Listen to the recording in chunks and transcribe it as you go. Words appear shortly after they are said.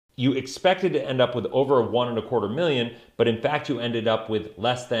you expected to end up with over $1.25 million, but in fact you ended up with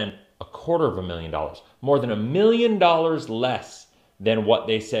less than $250,000, more than $1 million less than what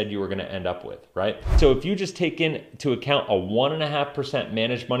they said you were gonna end up with, right? So if you just take into account a 1.5%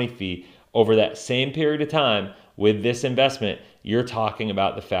 managed money fee over that same period of time with this investment, you're talking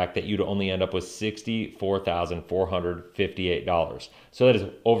about the fact that you'd only end up with $64,458. So that is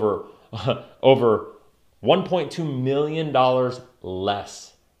over $1.2 million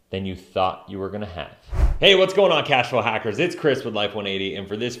less than you thought you were gonna have. Hey, what's going on, cash flow hackers? It's Chris with Life 180, and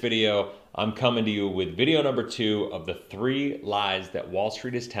for this video, I'm coming to you with video number 2 of the 3 lies that Wall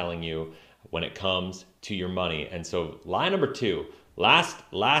Street is telling you when it comes to your money. And so lie number 2, last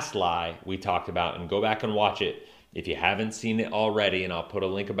lie we talked about, and go back and watch it if you haven't seen it already, and I'll put a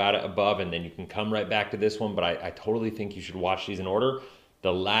link about it above, and then you can come right back to this one, but I totally think you should watch these in order.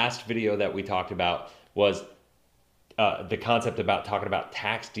 The last video that we talked about was the concept about talking about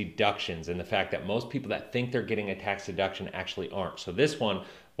tax deductions and the fact that most people that think they're getting a tax deduction actually aren't. So this one,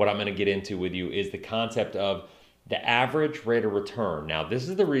 what I'm gonna get into with you is the concept of the average rate of return. Now, this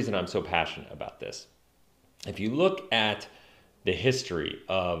is the reason I'm so passionate about this. If you look at the history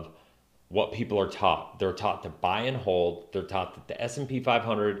of what people are taught, they're taught to buy and hold. They're taught that the S&P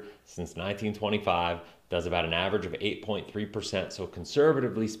 500 since 1925 does about an average of 8.3%. So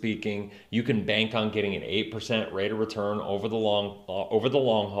conservatively speaking, you can bank on getting an 8% rate of return over the long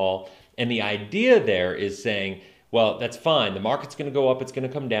haul. And the idea there is saying, well, that's fine. The market's going to go up, it's going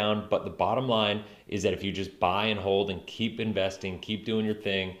to come down, but the bottom line is that if you just buy and hold and keep investing, keep doing your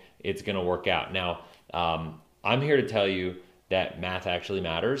thing, it's going to work out. Now, I'm here to tell you that math actually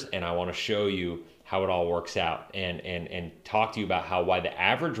matters, and I want to show you how it all works out and talk to you about why the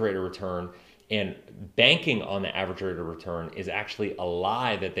average rate of return and banking on the average rate of return is actually a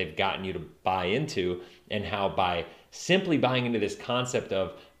lie that they've gotten you to buy into, and how by simply buying into this concept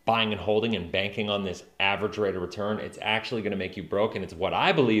of buying and holding and banking on this average rate of return, it's actually going to make you broke. And it's what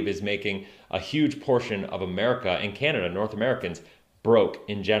I believe is making a huge portion of America and Canada, North Americans, broke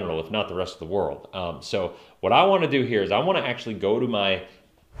in general, if not the rest of the world. So what I want to do here is I want to actually go to my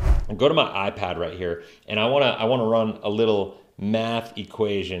iPad right here, and I want to run a little math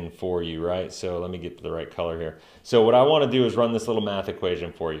equation for you, right? So let me get the right color here. So what I want to do is run this little math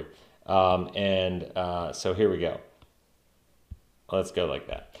equation for you. So here we go. Let's go like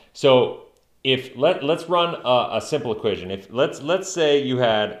that. So let's run a simple equation. Let's say you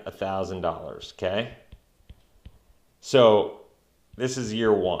had $1,000, okay? So this is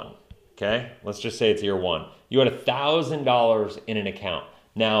year 1, okay? Let's just say it's year 1. You had $1,000 in an account.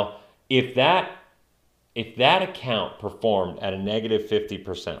 Now, if that account performed at a negative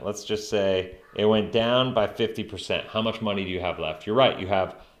 50%, let's just say it went down by 50%, how much money do you have left? You're right, you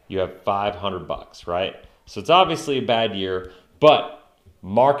have $500, right? So it's obviously a bad year, but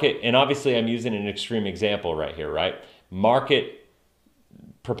market, and obviously I'm using an extreme example right here, right? Market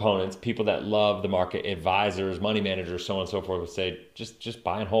proponents, people that love the market, advisors, money managers, so on and so forth, would say, just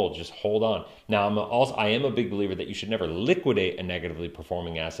buy and hold, just hold on. Now, I am a big believer that you should never liquidate a negatively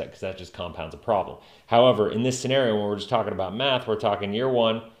performing asset, because that just compounds a problem. However, in this scenario, when we're just talking about math, we're talking year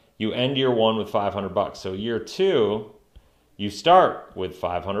 1, you end year 1 with $500. So year 2, you start with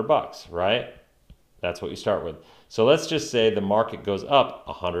 $500, right? That's what you start with. So let's just say the market goes up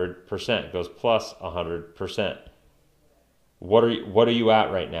 100%, goes plus 100%. What are you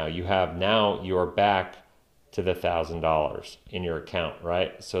at right now? You are back to the $1,000 in your account,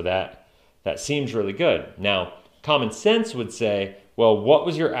 right? So that seems really good. Now, common sense would say, well, what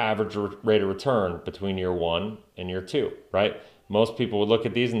was your average rate of return between year 1 and year 2, right? Most people would look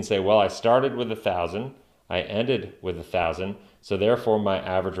at these and say, well, I started with 1,000, I ended with 1,000, so therefore my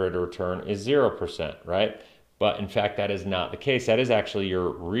average rate of return is 0%, right? But in fact, that is not the case. That is actually your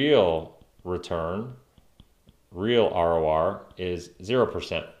real return. Real ROR is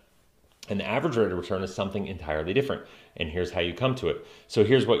 0%. And the average rate of return is something entirely different. And here's how you come to it. So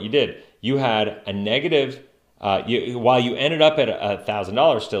here's what you did. You had a negative, while you ended up at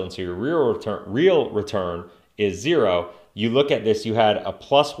 $1,000 still, and so your real return is 0, you look at this, you had a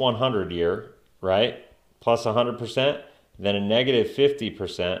plus 100 year, right? Plus 100%, then a negative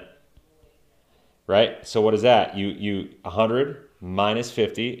 50%, right? So what is that? 100 minus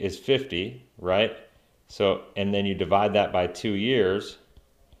 50 is 50, right? So, and then you divide that by 2 years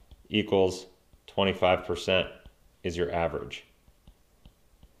equals 25% is your average.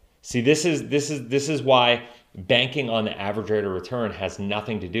 See, this is why banking on the average rate of return has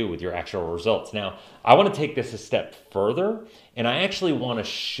nothing to do with your actual results. Now, I want to take this a step further, and I actually want to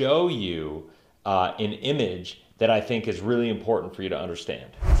show you an image that I think is really important for you to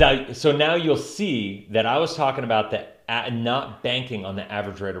understand. So now you'll see that I was talking about the not banking on the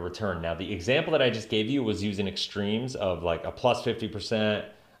average rate of return. Now, the example that I just gave you was using extremes of like a plus 50%,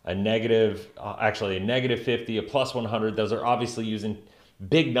 a negative, actually a negative 50, a plus 100. Those are obviously using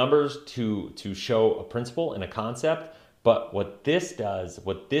big numbers to show a principle and a concept. But what this does,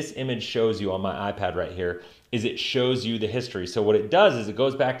 what this image shows you on my iPad right here, is it shows you the history. So what it does is it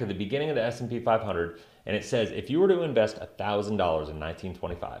goes back to the beginning of the S&P 500, and it says if you were to invest $1,000 in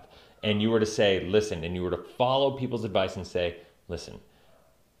 1925, and you were to say, listen, and you were to follow people's advice and say, listen,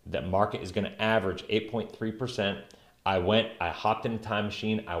 the market is going to average 8.3%. I hopped in a time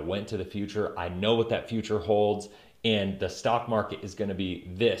machine. I went to the future. I know what that future holds, and the stock market is going to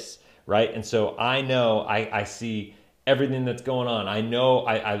be this, right? And so I know, I see everything that's going on. I know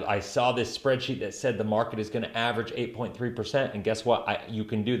I saw this spreadsheet that said the market is going to average 8.3%, and guess what? You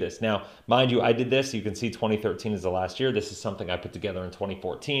can do this. Now, mind you, I did this. You can see 2013 is the last year. This is something I put together in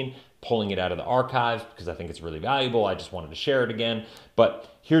 2014, pulling it out of the archive because I think it's really valuable. I just wanted to share it again.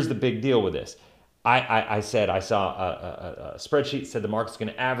 But here's the big deal with this. I said I saw a spreadsheet said the market's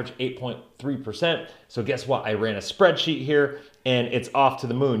going to average 8.3%. So guess what? I ran a spreadsheet here, and it's off to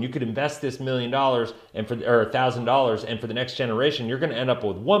the moon. You could invest this $1 million or $1,000, and for the next generation, you're going to end up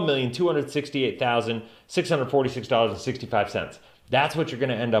with $1,268,646.65. That's what you're going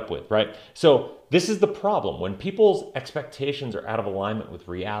to end up with, right? So this is the problem. When people's expectations are out of alignment with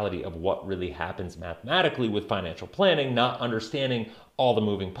reality of what really happens mathematically with financial planning, not understanding all the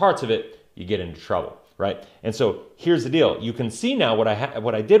moving parts of it, you get into trouble, right? And so here's the deal. You can see now what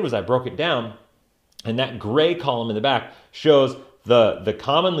I did was I broke it down, and that gray column in the back shows the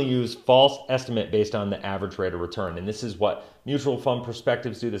commonly used false estimate based on the average rate of return. And this is what mutual fund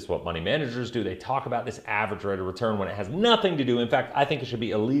perspectives do. This is what money managers do. They talk about this average rate of return when it has nothing to do. In fact, I think it should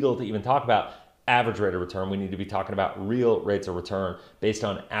be illegal to even talk about average rate of return. We need to be talking about real rates of return based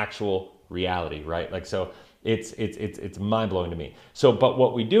on actual reality, right? Like, so it's mind-blowing to me. So, but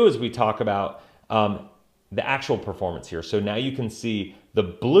what we do is we talk about the actual performance here. So now you can see the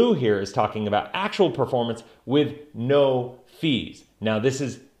blue here is talking about actual performance with no fees. Now this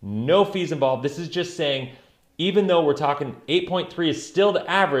is no fees involved. This is just saying, even though we're talking 8.3 is still the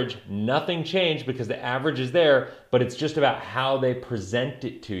average, nothing changed because the average is there, but it's just about how they present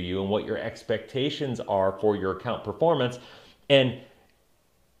it to you and what your expectations are for your account performance. And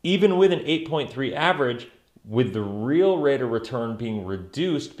even with an 8.3 average, with the real rate of return being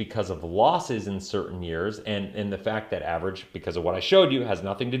reduced because of losses in certain years and the fact that average, because of what I showed you, has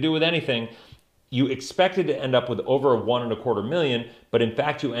nothing to do with anything, you expected to end up with over $1.25 million, but in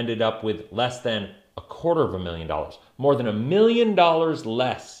fact you ended up with less than $250,000, more than $1 million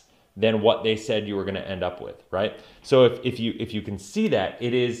less than what they said you were going to end up with, right? So if you can see that,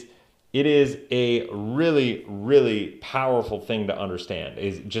 it is a really, really powerful thing to understand,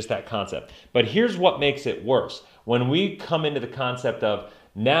 is just that concept. But here's what makes it worse. When we come into the concept of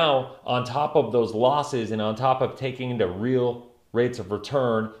now, on top of those losses and on top of taking into real rates of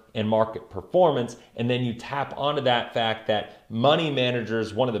return and market performance, and then you tap onto that fact that money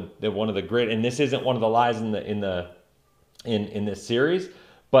managers, one of the great, and this isn't one of the lies in this series,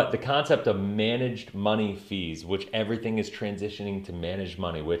 but the concept of managed money fees, which everything is transitioning to managed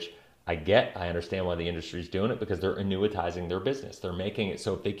money, which I understand why the industry is doing it, because they're annuitizing their business. They're making it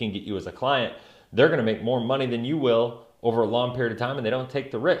so if they can get you as a client, they're going to make more money than you will over a long period of time, and they don't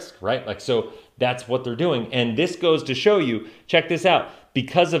take the risk, right? Like, so that's what they're doing. And this goes to show you, check this out,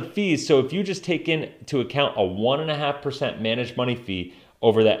 because of fees. So if you just take into account a 1.5% managed money fee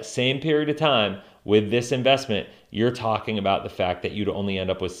over that same period of time with this investment, you're talking about the fact that you'd only end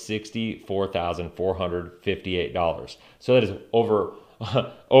up with $64,458. So that is over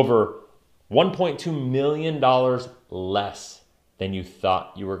 $1.2 million less than you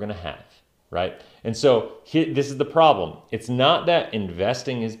thought you were going to have, right? And so this is the problem. It's not that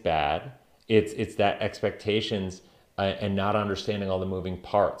investing is bad. It's that expectations and not understanding all the moving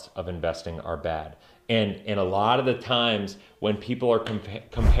parts of investing are bad. And a lot of the times when people are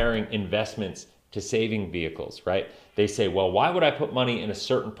comparing investments to saving vehicles, right? They say, well, why would I put money in a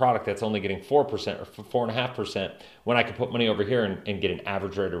certain product that's only getting 4% or 4.5% when I could put money over here and get an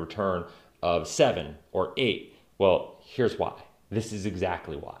average rate of return of 7 or 8? Well, here's why. This is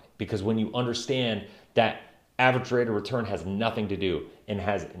exactly why. Because when you understand that average rate of return has nothing to do and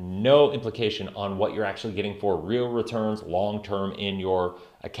has no implication on what you're actually getting for real returns long-term in your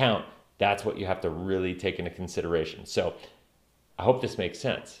account, that's what you have to really take into consideration. So I hope this makes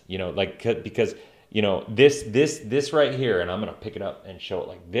sense, because this right here, and I'm going to pick it up and show it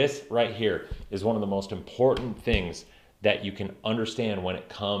like this right here, is one of the most important things that you can understand when it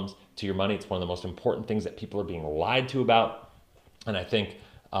comes to your money. It's one of the most important things that people are being lied to about. And I think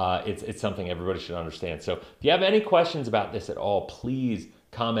it's something everybody should understand. So if you have any questions about this at all, please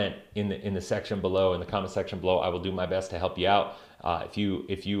comment in the section below, in the comment section below. I will do my best to help you out.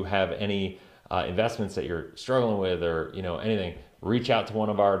 If you have any investments that you're struggling with, or anything, reach out to one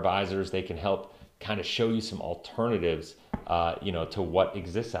of our advisors. They can help kind of show you some alternatives, to what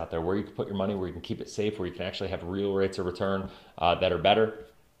exists out there, where you can put your money, where you can keep it safe, where you can actually have real rates of return that are better.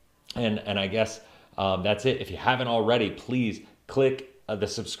 And I guess that's it. If you haven't already, please click the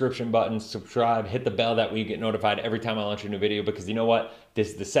subscription button, subscribe, hit the bell, that way you get notified every time I launch a new video, because you know what? This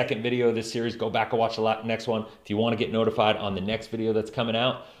is the second video of this series. Go back and watch the next one. If you want to get notified on the next video that's coming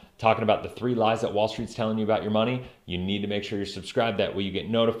out, talking about the 3 lies that Wall Street's telling you about your money, you need to make sure you're subscribed. That way you get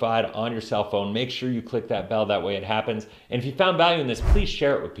notified on your cell phone. Make sure you click that bell, that way it happens. And if you found value in this, please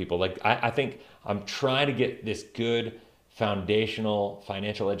share it with people. Like, I think I'm trying to get this good foundational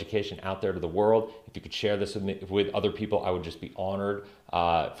financial education out there to the world. If you could share this with other people, I would just be honored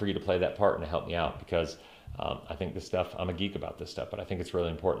for you to play that part and to help me out, because I think this stuff, I'm a geek about this stuff, but I think it's really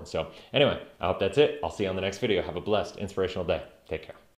important. So anyway, I hope that's it. I'll see you on the next video. Have a blessed, inspirational day. Take care.